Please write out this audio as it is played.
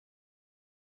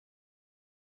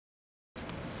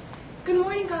Good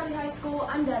morning, Godly High School.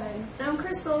 I'm Devin. And I'm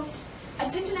Crystal.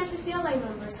 Attention SCCLA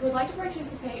members who would like to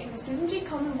participate in the Susan G.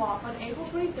 Komen Walk on April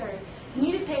 23rd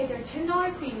need to pay their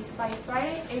 $10 fees by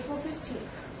Friday, April 15th.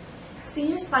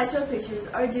 Senior slideshow pictures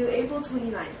are due April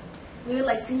 29th. We would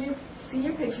like senior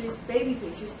pictures, baby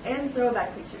pictures, and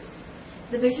throwback pictures.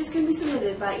 The pictures can be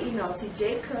submitted by email to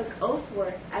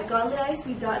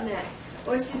jcook04@godlyic.net,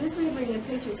 or students may bring a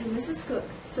picture to Mrs. Cook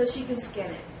so she can scan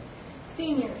it.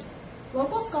 Seniors,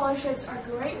 local scholarships are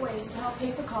great ways to help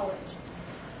pay for college.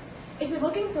 If you're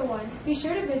looking for one, be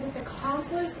sure to visit the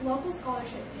counselor's local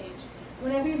scholarship page.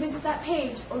 Whenever you visit that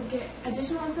page, or get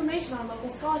additional information on local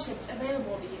scholarships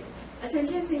available to you.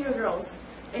 Attention senior girls.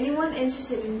 Anyone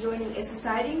interested in joining a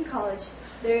society in college,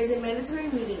 there is a mandatory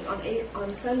meeting on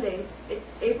Sunday,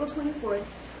 April 24th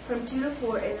from 2 to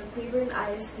 4 in the Cleveland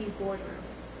ISD boardroom.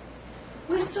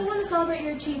 We still want to celebrate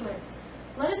your achievements.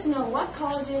 Let us know what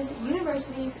colleges,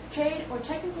 universities, trade, or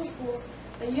technical schools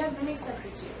that you have been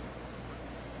accepted to.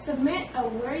 Submit a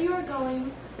Where You Are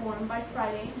Going form by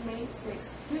Friday, May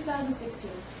 6, 2016.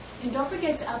 And don't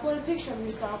forget to upload a picture of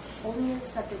yourself holding your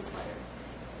acceptance letter.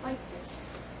 Like this.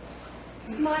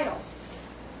 Smile.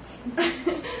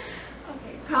 Okay.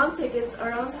 Prom tickets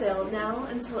are on sale now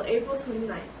until April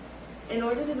 29th. In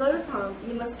order to go to prom,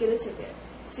 you must get a ticket.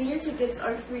 Senior tickets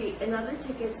are free and other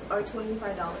tickets are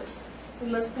 $25. You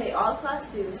must pay all class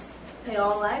dues, pay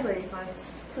all library fines,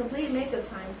 complete makeup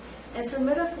time, and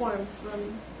submit a form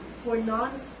for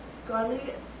non-godly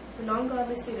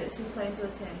students who plan to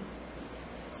attend.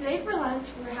 Today for lunch,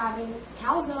 we're having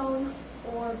calzone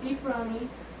or beefaroni,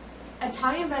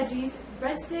 Italian veggies,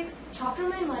 breadsticks, chopped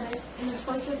romaine lettuce, and a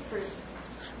twist of fruit.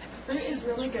 Fruit is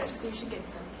really good, so you should get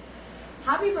some.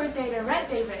 Happy birthday to Rhett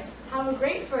Davis. Have a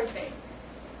great birthday.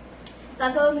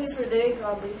 That's all the news for today,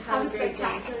 Godly. Have a great day.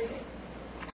 spectacular day.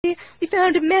 We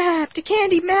found a map to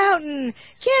Candy Mountain.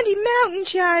 Candy Mountain,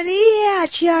 Charlie. Yeah,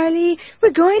 Charlie. We're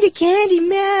going to Candy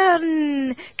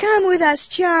Mountain. Come with us,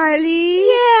 Charlie.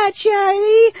 Yeah,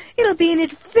 Charlie. It'll be an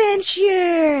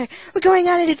adventure. We're going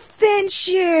on an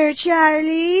adventure,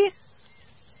 Charlie.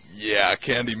 Yeah,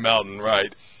 Candy Mountain,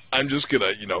 right. I'm just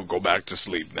gonna, go back to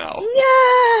sleep now.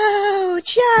 No,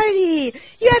 Charlie.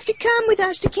 You have to come with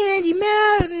us to Candy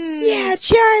Mountain. Yeah,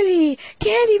 Charlie.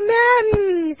 Candy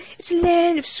Mountain. It's a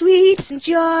land of sweets and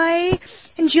joy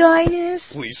and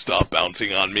joyness. Please stop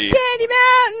bouncing on me. Candy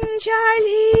Mountain,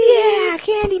 Charlie. Yeah,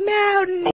 Candy Mountain.